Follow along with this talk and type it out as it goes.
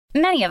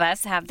Many of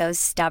us have those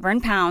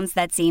stubborn pounds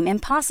that seem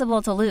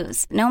impossible to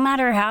lose, no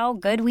matter how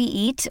good we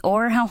eat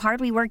or how hard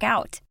we work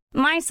out.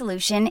 My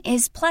solution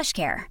is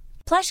PlushCare.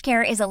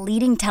 PlushCare is a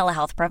leading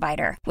telehealth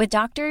provider with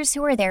doctors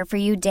who are there for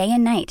you day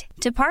and night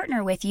to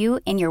partner with you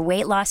in your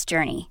weight loss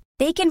journey.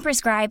 They can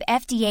prescribe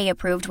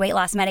FDA-approved weight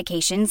loss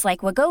medications like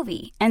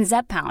Wegovy and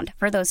Zepbound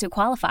for those who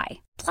qualify.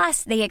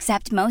 Plus, they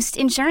accept most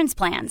insurance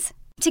plans.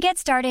 To get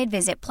started,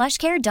 visit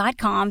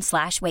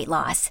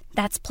plushcare.com/weightloss.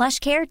 That's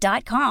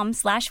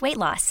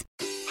plushcare.com/weightloss.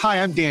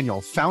 Hi, I'm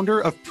Daniel, founder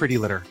of Pretty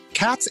Litter.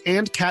 Cats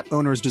and cat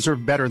owners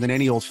deserve better than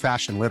any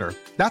old-fashioned litter.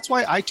 That's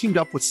why I teamed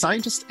up with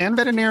scientists and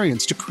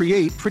veterinarians to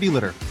create Pretty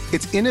Litter.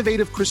 Its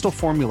innovative crystal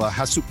formula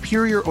has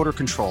superior odor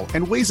control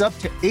and weighs up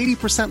to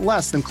 80%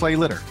 less than clay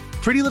litter.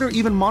 Pretty Litter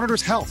even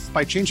monitors health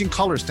by changing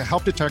colors to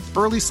help detect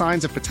early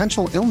signs of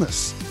potential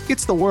illness.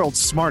 It's the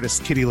world's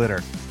smartest kitty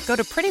litter. Go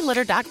to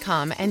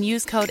prettylitter.com and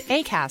use code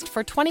ACAST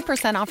for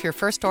 20% off your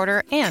first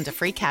order and a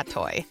free cat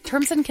toy.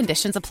 Terms and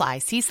conditions apply.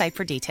 See site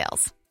for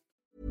details.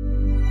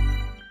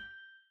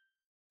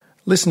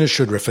 Listeners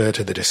should refer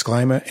to the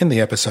disclaimer in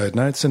the episode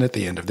notes and at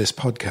the end of this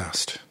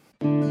podcast.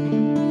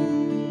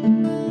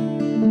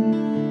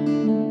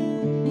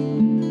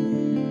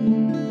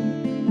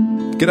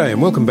 G'day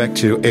and welcome back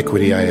to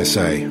Equity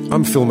ASA.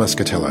 I'm Phil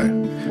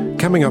Muscatello.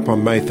 Coming up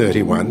on May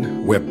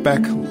 31, we're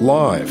back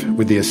live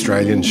with the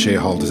Australian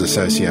Shareholders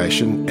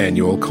Association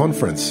annual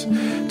conference.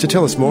 To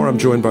tell us more, I'm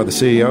joined by the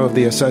CEO of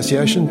the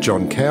association,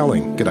 John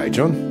Cowling. G'day,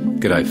 John.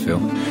 G'day, Phil.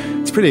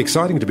 It's pretty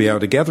exciting to be able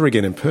to gather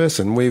again in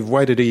person. We've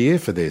waited a year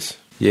for this.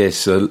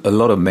 Yes, a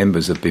lot of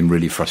members have been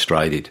really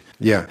frustrated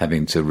Yeah.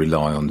 having to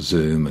rely on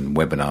Zoom and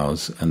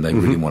webinars, and they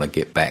really want to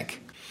get back.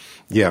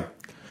 Yeah.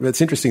 It's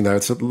interesting, though.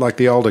 It's like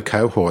the older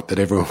cohort that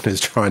everyone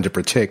is trying to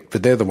protect,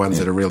 but they're the ones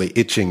that are really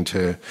itching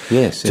to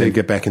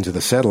get back into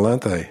the saddle,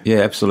 aren't they? Yeah,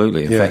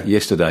 absolutely. In fact,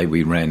 yesterday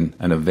we ran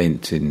an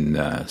event in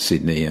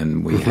Sydney,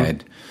 and we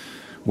had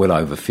well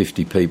over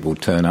 50 people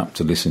turn up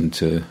to listen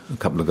to a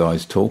couple of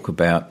guys talk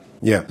about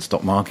the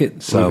stock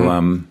market.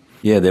 So,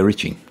 they're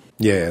itching.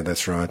 Yeah,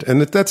 that's right.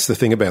 And that's the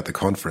thing about the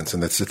conference,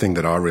 and that's the thing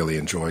that I really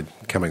enjoyed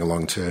coming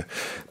along to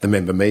the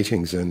member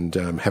meetings and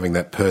having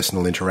that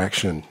personal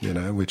interaction,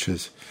 which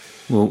is...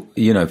 Well,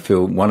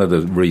 Phil, one of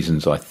the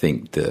reasons I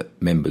think that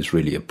members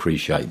really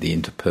appreciate the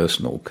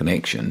interpersonal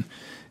connection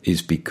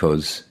is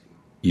because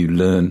you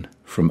learn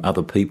from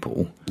other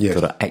people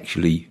that are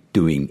actually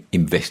doing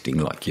investing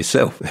like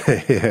yourself.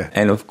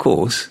 And of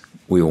course,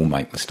 we all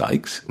make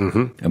mistakes.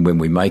 And when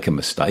we make a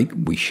mistake,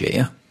 we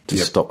share to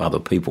stop other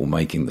people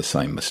making the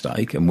same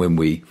mistake. And when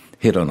we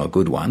hit on a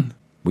good one,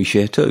 we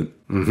share too,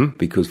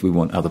 because we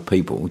want other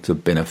people to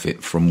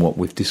benefit from what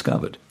we've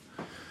discovered.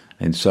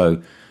 And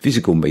so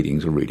physical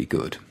meetings are really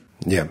good.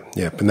 Yeah.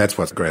 And that's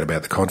what's great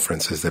about the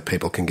conference is that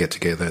people can get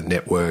together,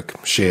 network,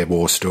 share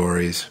war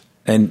stories.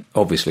 And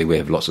obviously we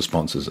have lots of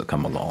sponsors that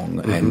come along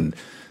and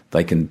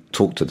they can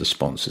talk to the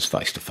sponsors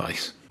face to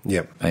face.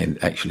 And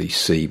actually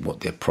see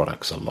what their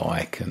products are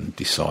like and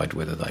decide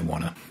whether they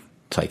want to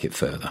take it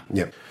further.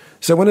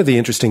 So one of the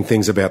interesting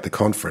things about the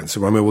conference,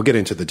 we'll get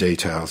into the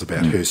details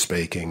about who's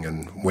speaking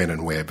and when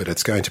and where, but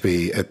it's going to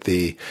be at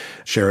the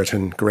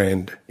Sheraton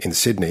Grand in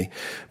Sydney.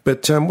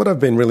 But what I've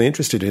been really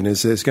interested in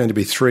is there's going to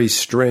be 3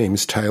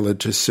 streams tailored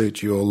to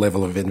suit your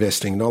level of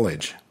investing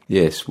knowledge.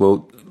 Yes,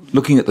 well,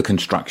 looking at the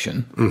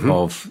construction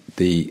of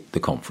the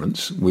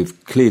conference,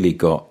 we've clearly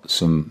got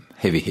some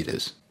heavy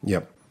hitters.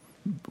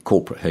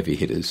 Corporate heavy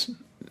hitters,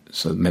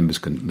 so members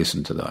can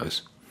listen to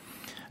those.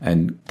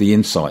 And the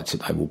insights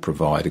that they will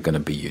provide are going to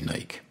be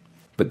unique.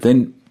 But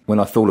then when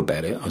I thought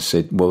about it, I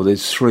said, well,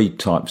 there's 3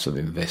 types of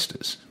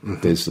investors.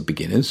 There's the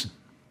beginners.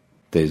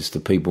 There's the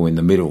people in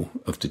the middle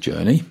of the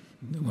journey.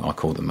 I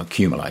call them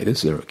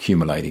accumulators. They're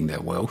accumulating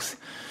their wealth.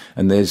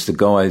 And there's the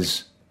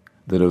guys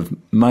that have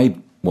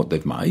made what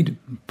they've made,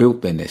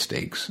 built their nest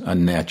eggs,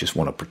 and now just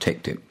want to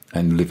protect it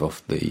and live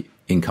off the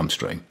income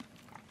stream.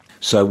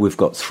 So we've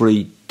got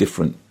 3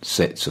 different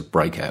sets of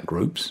breakout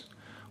groups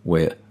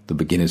where the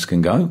beginners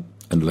can go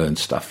and learn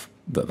stuff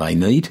that they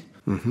need.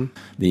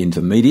 The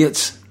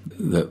intermediates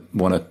that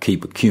want to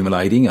keep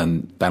accumulating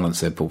and balance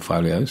their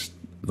portfolios,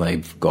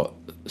 they've got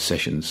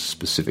sessions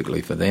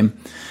specifically for them.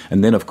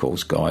 And then, of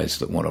course, guys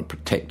that want to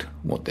protect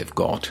what they've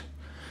got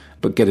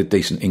but get a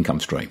decent income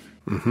stream.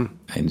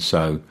 And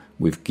so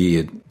we've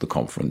geared the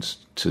conference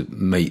to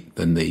meet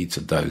the needs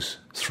of those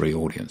 3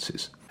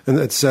 audiences. And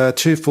it's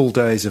 2 full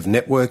days of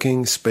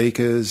networking,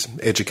 speakers,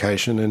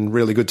 education, and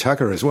really good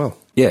tucker as well.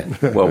 Yeah,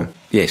 well,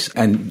 yes,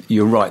 and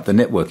you're right, the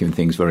networking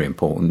thing's very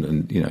important,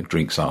 and,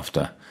 drinks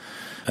after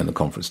and the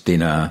conference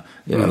dinner,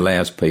 it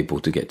allows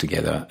people to get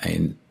together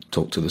and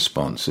talk to the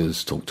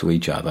sponsors, talk to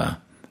each other,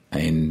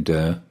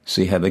 and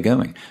see how they're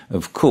going.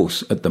 Of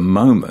course, at the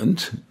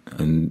moment,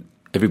 and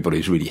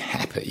everybody's really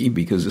happy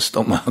because the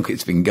stock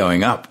market's been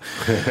going up,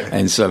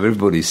 and so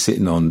everybody's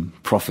sitting on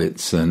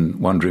profits and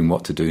wondering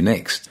what to do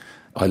next.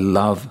 I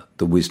love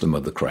the wisdom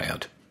of the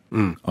crowd.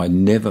 I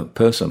never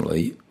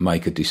personally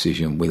make a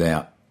decision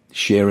without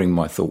sharing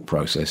my thought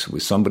process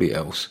with somebody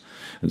else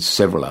and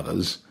several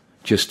others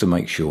just to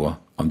make sure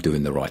I'm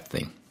doing the right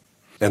thing.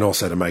 And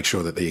also to make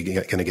sure that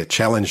you're going to get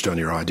challenged on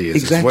your ideas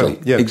exactly, as well.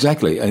 Yeah.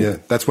 Exactly.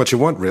 And that's what you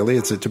want, really.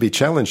 It's to be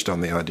challenged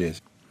on the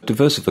ideas.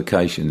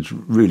 Diversification is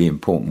really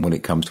important when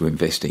it comes to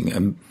investing.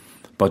 And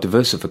by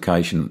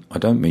diversification, I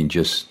don't mean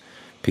just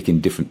picking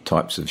different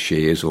types of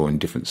shares or in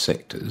different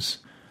sectors,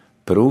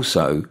 but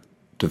also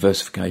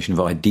diversification of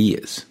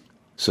ideas.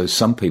 So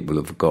some people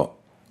have got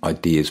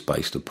ideas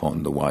based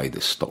upon the way the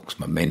stock's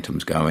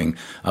momentum's going.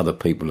 Other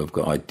people have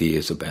got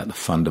ideas about the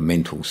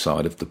fundamental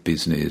side of the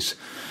business.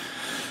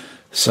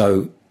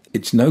 So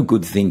it's no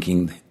good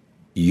thinking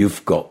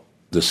you've got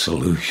the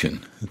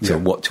solution to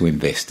what to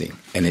invest in.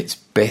 And it's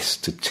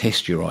best to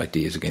test your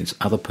ideas against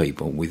other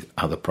people with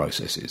other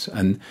processes.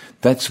 And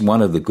that's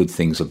one of the good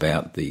things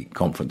about the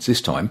conference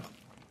this time,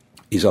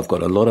 is I've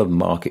got a lot of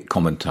market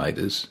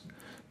commentators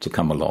to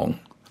come along,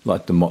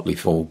 like the Motley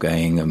Fool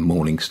gang and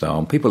Morningstar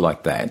and people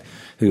like that,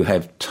 who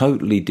have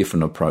totally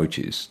different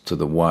approaches to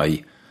the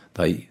way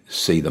they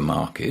see the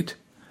market,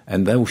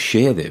 and they'll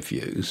share their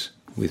views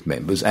with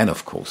members and,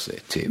 of course, their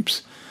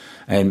tips.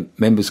 And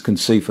members can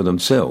see for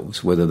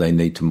themselves whether they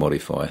need to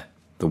modify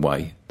the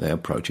way they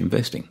approach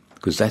investing,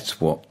 because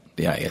that's what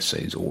the ASC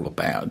is all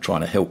about,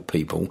 trying to help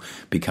people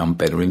become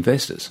better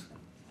investors.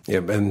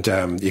 Yeah, and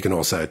you can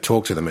also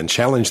talk to them and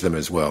challenge them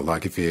as well.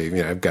 Like if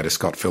you go to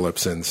Scott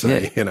Phillips and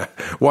say,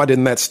 why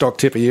didn't that stock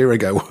tip a year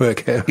ago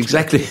work out?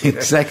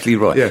 Exactly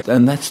right. Yeah.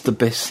 And that's the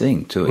best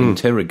thing, to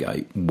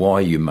interrogate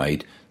why you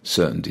made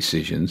certain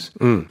decisions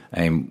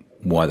and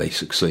why they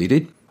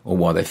succeeded or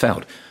why they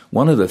failed.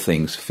 One of the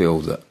things,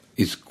 Phil, that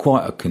is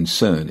quite a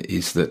concern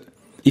is that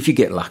if you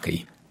get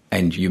lucky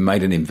and you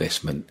made an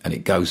investment and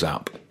it goes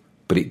up,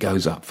 but it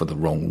goes up for the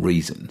wrong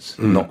reasons,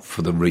 not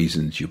for the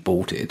reasons you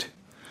bought it,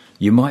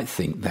 you might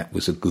think that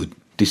was a good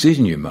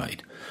decision you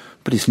made.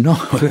 But it's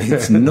not.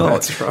 It's not.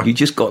 That's right. You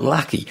just got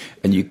lucky.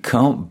 And you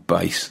can't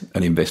base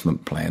an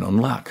investment plan on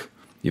luck.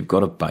 You've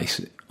got to base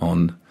it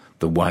on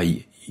the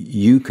way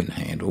you can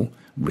handle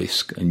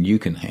risk and you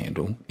can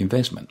handle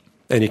investment.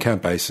 And you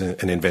can't base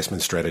an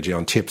investment strategy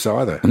on tips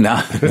either.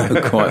 No,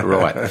 quite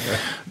right.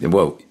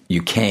 Well,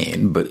 you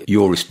can, but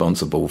you're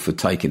responsible for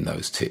taking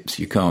those tips.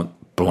 You can't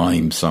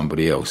blame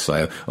somebody else,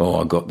 say,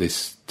 I got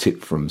this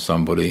tip from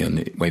somebody and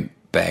it went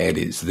bad,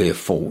 it's their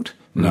fault.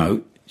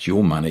 No, it's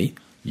your money.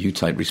 You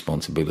take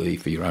responsibility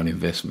for your own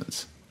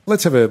investments.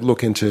 Let's have a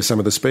look into some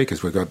of the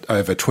speakers. We've got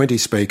over 20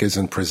 speakers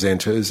and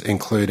presenters,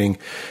 including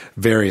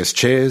various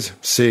chairs,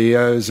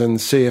 CEOs and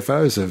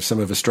CFOs of some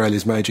of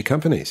Australia's major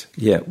companies.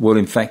 Yeah, well,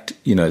 in fact,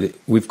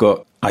 we've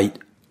got 8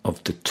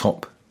 of the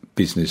top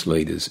business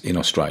leaders in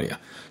Australia.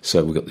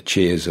 So we've got the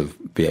chairs of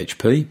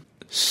BHP,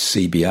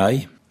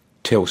 CBA,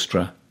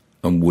 Telstra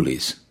and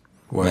Woolies.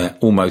 Wow. Now,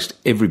 almost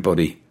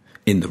everybody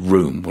in the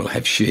room will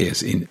have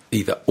shares in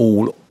either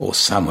all or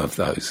some of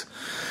those.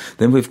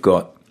 Then we've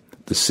got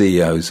the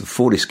CEOs of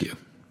Fortescue,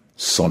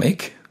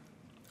 Sonic,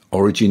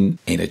 Origin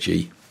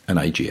Energy and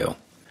AGL.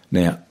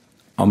 Now,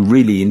 I'm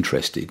really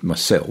interested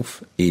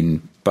myself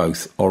in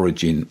both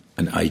Origin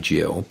and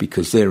AGL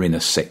because they're in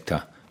a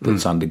sector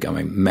that's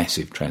undergoing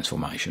massive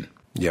transformation.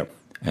 Yep.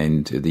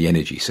 And the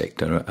energy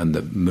sector and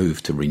the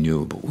move to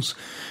renewables.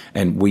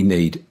 And we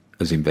need,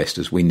 as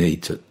investors, we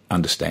need to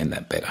understand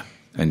that better.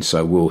 And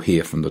so we'll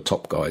hear from the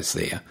top guys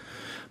there.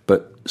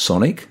 But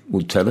Sonic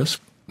will tell us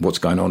what's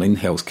going on in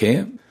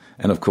healthcare.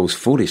 And, of course,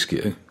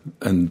 Fortescue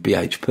and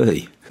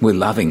BHP. We're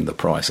loving the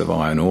price of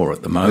iron ore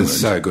at the moment. It's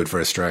so good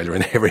for Australia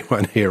and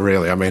everyone here,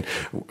 really. I mean,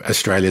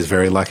 Australia's a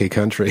very lucky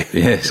country.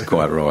 Yes,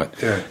 quite right.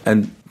 Yeah.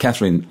 And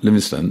Catherine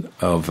Livingstone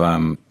of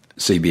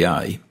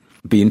CBA,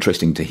 be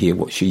interesting to hear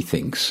what she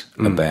thinks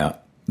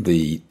about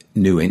the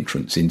new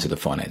entrants into the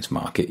finance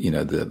market,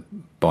 the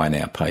buy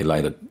now, pay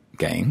later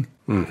gang,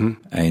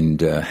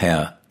 and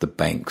how the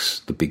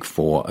banks, the big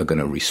four, are going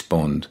to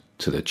respond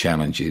to the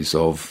challenges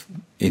of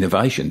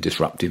innovation,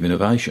 disruptive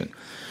innovation.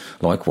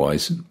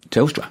 Likewise,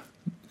 Telstra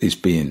is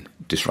being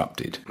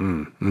disrupted.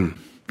 And,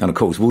 of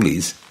course,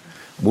 Woolies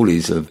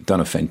have done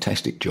a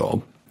fantastic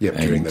job. Yep,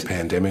 during the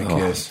pandemic,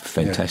 yes.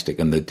 Fantastic.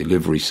 Yeah. And the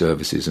delivery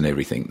services and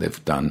everything,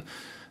 they've done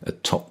a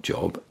top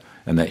job.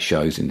 And that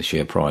shows in the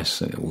share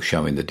price, and it will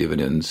show in the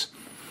dividends.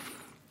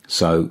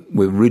 So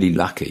we're really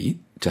lucky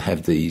to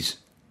have these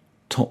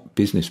top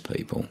business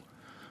people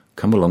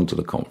come along to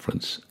the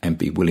conference and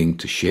be willing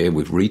to share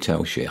with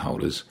retail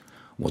shareholders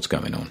what's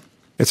going on.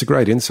 It's a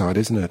great insight,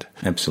 isn't it?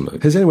 Absolutely.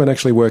 Has anyone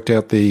actually worked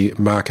out the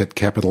market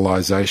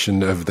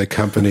capitalisation of the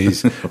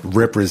companies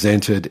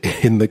represented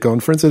in the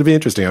conference? It'd be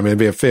interesting. I mean, it'd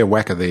be a fair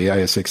whack of the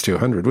ASX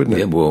 200, wouldn't it?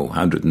 Yeah, well,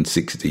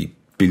 $160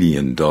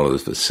 billion for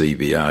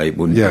CBA.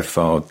 Wouldn't be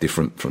far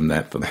different from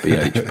that for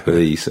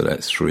BHP, so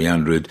that's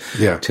 300.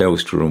 Yeah.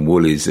 Telstra and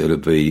Woolies, it'll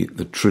be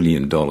the $1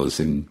 trillion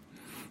in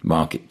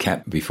market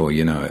cap before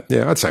you know it.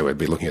 Yeah, I'd say we'd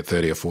be looking at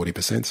 30 or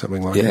 40%,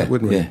 something like that,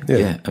 wouldn't we?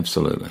 Yeah,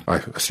 absolutely. I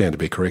stand to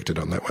be corrected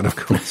on that one, of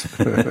course.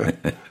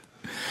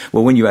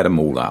 Well, when you add them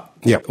all up,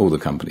 yep, all the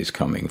companies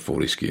coming,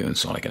 Fortescue and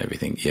Sonic and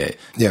everything,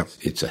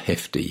 it's a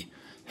hefty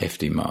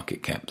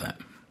market cap, that.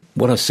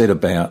 What I said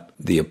about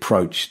the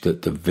approach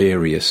that the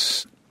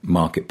various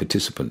market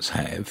participants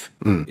have,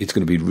 it's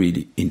going to be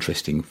really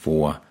interesting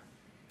for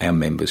our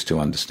members to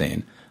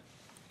understand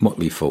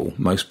Motley Fool.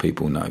 Most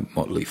people know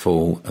Motley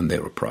Fool and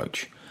their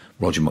approach.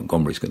 Roger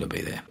Montgomery's going to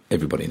be there.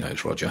 Everybody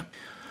knows Roger.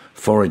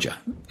 Forager.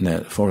 Now,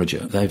 Forager,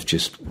 they've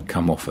just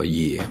come off a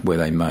year where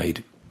they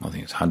made, I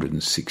think it's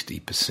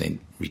 160%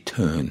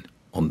 return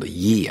on the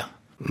year.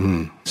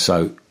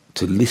 So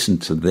to listen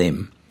to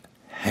them,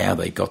 how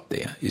they got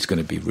there, is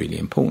going to be really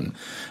important.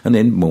 And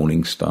then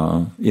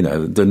Morningstar,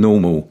 the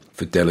normal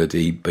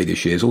Fidelity,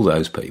 BetaShares, all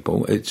those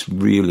people, it's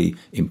really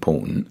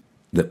important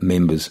that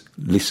members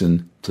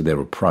listen to their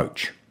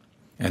approach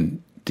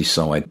and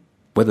decide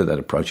whether that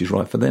approach is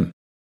right for them.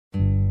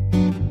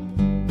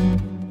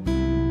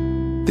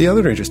 The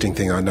other interesting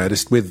thing I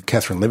noticed with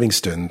Catherine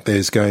Livingstone,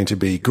 there's going to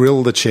be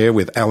Grill the Chair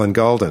with Alan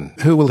Golden.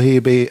 Who will he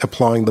be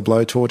applying the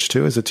blowtorch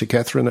to? Is it to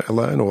Catherine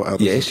alone or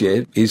others? Yes,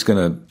 yeah. He's going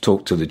to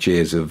talk to the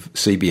chairs of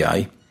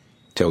CBA,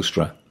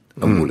 Telstra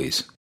and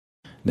Woolies.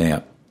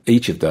 Now,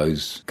 each of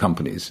those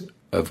companies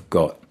have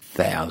got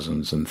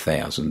thousands and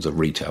thousands of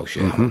retail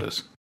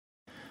shareholders.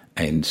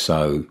 And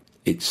so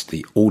it's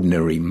the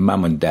ordinary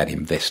mum and dad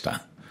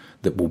investor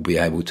that will be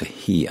able to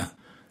hear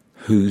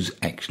who's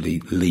actually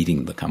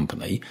leading the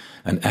company.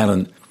 And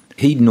Alan,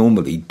 he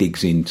normally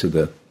digs into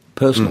the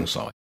personal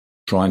side,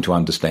 trying to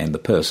understand the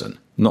person,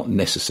 not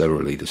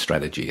necessarily the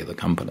strategy of the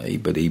company,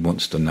 but he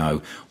wants to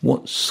know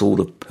what sort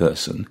of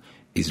person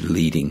is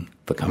leading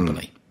the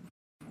company.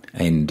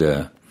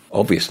 And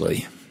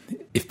obviously,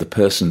 if the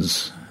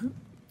person's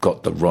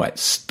got the right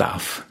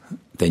stuff,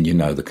 then you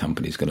know the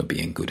company's going to be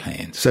in good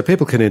hands. So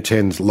people can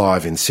attend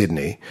live in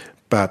Sydney,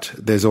 but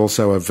there's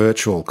also a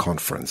virtual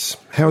conference.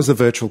 How is the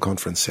virtual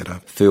conference set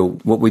up? Phil,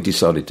 what we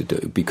decided to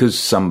do, because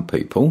some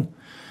people,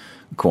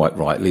 quite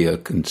rightly, are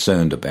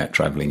concerned about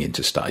travelling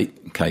interstate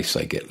in case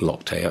they get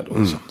locked out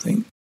or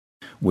something,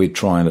 we're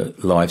trying to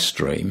live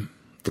stream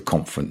the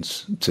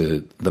conference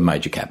to the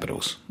major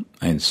capitals.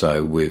 And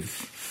so we've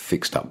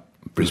fixed up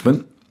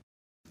Brisbane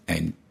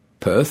and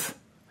Perth,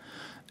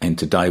 and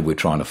today we're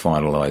trying to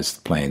finalise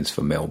the plans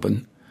for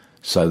Melbourne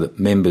so that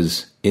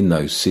members in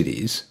those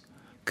cities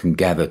can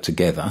gather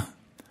together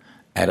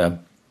at a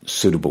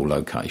suitable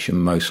location,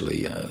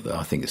 mostly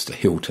I think it's the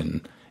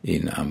Hilton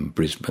in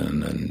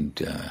Brisbane and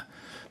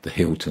the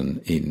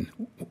Hilton in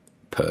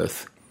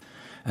Perth,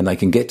 and they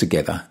can get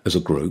together as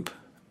a group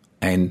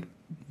and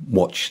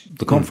watch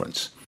the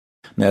conference.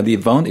 Now, the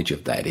advantage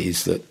of that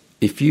is that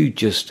if you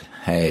just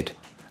had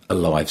a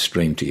live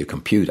stream to your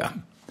computer,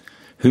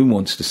 who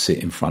wants to sit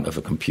in front of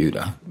a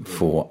computer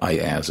for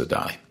 8 hours a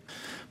day?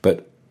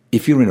 But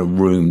if you're in a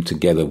room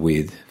together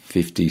with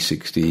 50,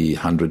 60,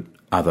 100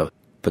 other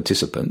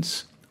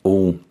participants,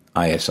 all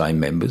ASA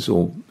members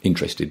or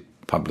interested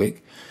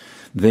public,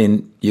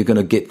 then you're going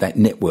to get that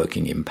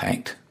networking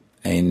impact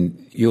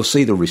and you'll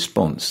see the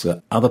response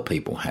that other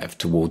people have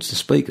towards the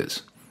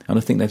speakers. And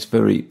I think that's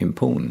very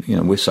important.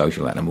 We're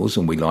social animals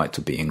and we like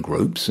to be in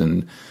groups,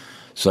 and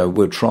so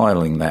we're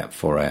trialling that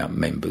for our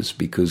members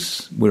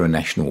because we're a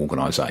national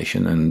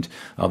organisation, and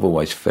I've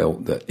always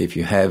felt that if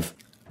you have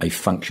a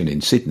function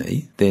in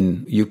Sydney,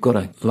 then you've got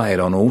to lay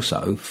it on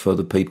also for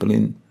the people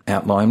in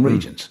outlying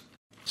regions.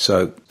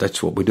 So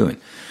that's what we're doing.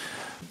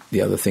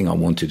 The other thing I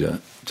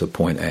wanted to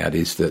point out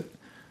is that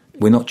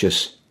we're not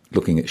just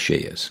looking at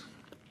shares.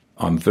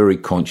 I'm very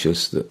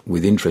conscious that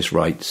with interest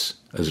rates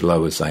as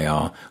low as they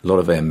are, a lot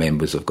of our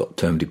members have got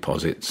term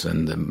deposits,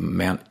 and the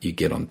amount you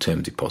get on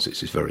term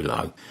deposits is very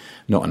low,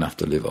 not enough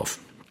to live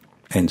off.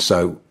 And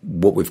so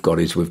what we've got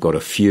is we've got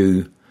a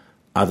few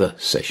other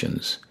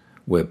sessions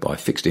whereby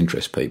fixed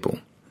interest people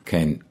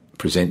can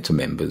present to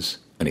members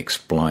and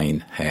explain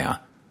how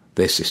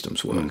their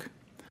systems work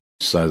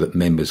so that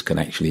members can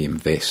actually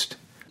invest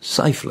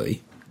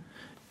safely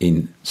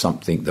in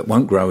something that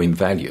won't grow in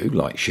value,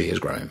 like shares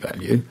grow in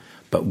value,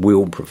 but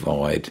will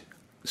provide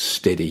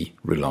steady,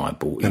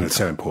 reliable income. And it's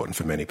so important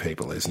for many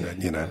people, isn't it?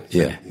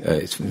 Yeah,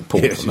 it's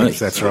important for me. Yes,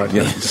 that's right.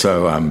 Yeah.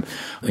 So,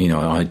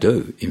 I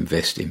do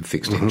invest in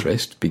fixed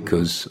interest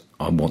because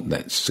I want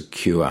that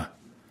secure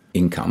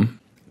income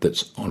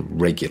that's on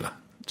regular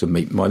to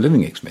meet my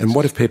living expenses. And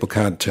what if people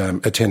can't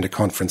attend a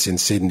conference in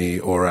Sydney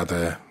or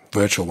other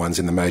virtual ones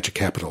in the major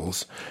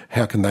capitals?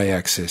 How can they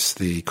access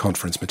the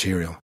conference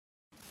material?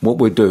 What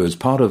we'll do as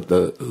part of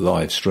the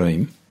live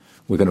stream,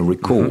 we're going to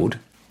record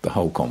the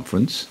whole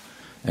conference,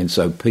 and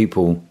so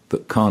people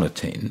that can't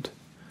attend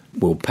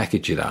will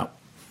package it up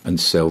and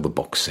sell the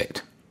box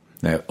set.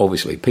 Now,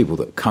 obviously, people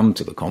that come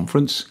to the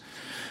conference,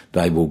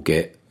 they will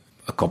get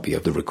a copy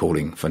of the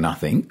recording for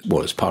nothing,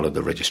 as part of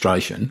the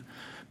registration.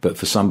 But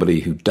for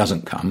somebody who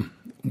doesn't come,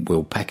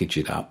 we'll package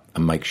it up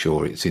and make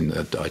sure it's in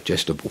a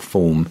digestible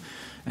form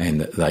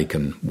and that they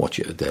can watch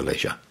it at their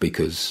leisure,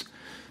 because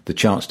the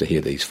chance to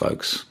hear these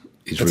folks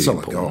is really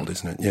important. That's solid gold,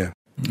 isn't it? Yeah.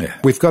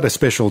 We've got a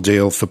special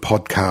deal for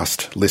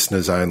podcast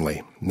listeners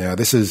only. Now,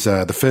 this is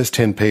the first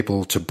 10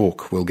 people to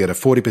book will get a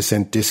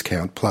 40%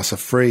 discount plus a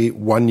free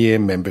 1-year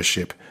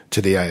membership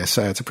to the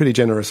ASA. It's a pretty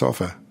generous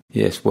offer.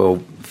 Yes, well,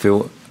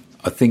 Phil,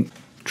 I think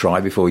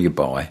try before you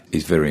buy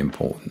is very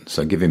important.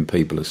 So giving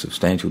people a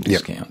substantial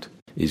discount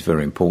is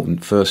very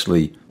important.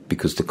 Firstly,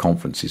 because the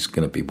conference is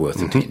going to be worth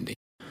attending.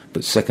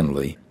 But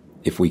secondly,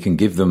 if we can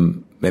give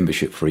them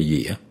membership for a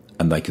year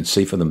and they can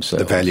see for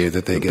themselves the value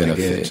that they're going to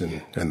get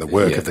and the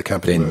work of the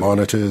company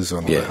monitors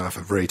on behalf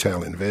of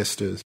retail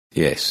investors.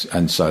 Yes,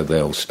 and so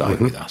they'll stay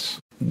with us.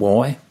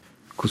 Why?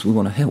 Because we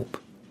want to help.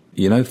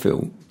 You know,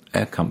 Phil,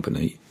 our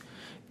company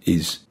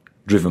is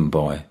driven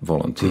by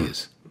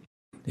volunteers.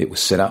 It was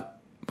set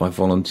up by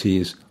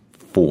volunteers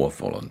for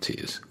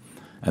volunteers.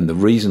 And the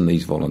reason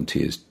these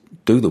volunteers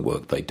do the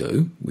work they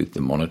do with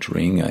the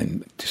monitoring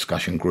and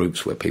discussion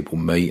groups where people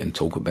meet and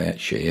talk about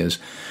shares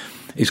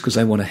is because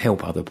they want to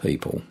help other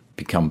people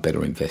become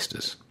better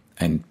investors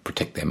and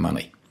protect their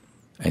money.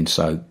 And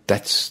so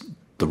that's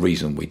the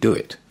reason we do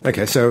it.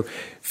 Okay, so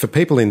for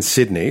people in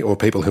Sydney or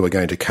people who are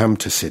going to come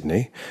to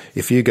Sydney,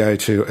 if you go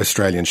to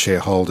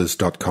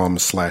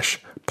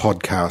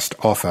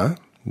australianshareholders.com/podcast offer,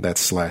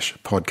 that's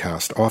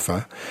 /podcast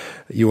offer,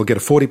 you will get a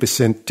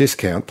 40%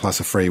 discount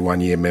plus a free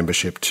 1-year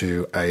membership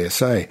to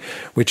ASA,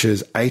 which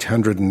is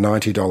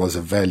 $890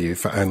 of value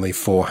for only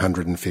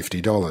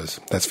 $450.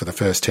 That's for the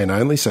first 10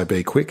 only, so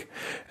be quick.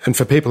 And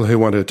for people who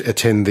want to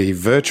attend the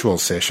virtual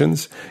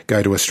sessions,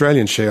 go to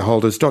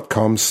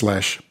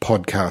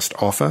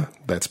australianshareholders.com/podcast offer,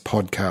 that's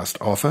podcast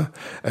offer,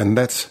 and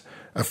that's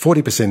a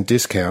 40%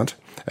 discount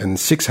and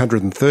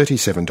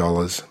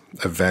 $637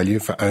 of value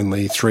for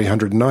only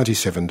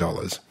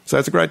 $397. So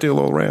it's a great deal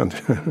all round.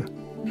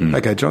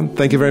 Okay, John,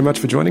 thank you very much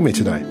for joining me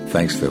today.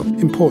 Thanks, Phil.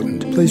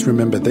 Important, please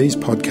remember these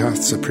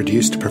podcasts are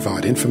produced to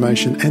provide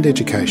information and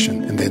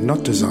education, and they're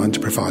not designed to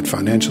provide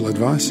financial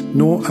advice,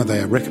 nor are they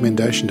a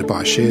recommendation to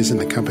buy shares in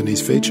the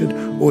companies featured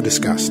or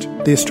discussed.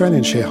 The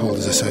Australian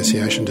Shareholders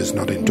Association does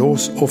not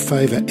endorse or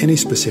favour any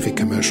specific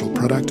commercial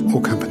product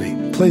or company.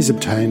 Please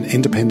obtain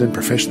independent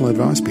professional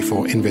advice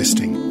before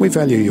investing. We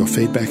value your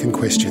feedback and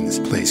questions.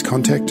 Please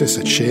contact us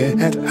at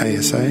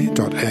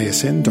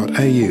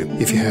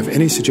share@asa.asn.au if you have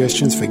any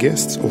suggestions for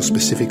guests or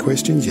specific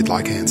questions you'd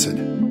like answered.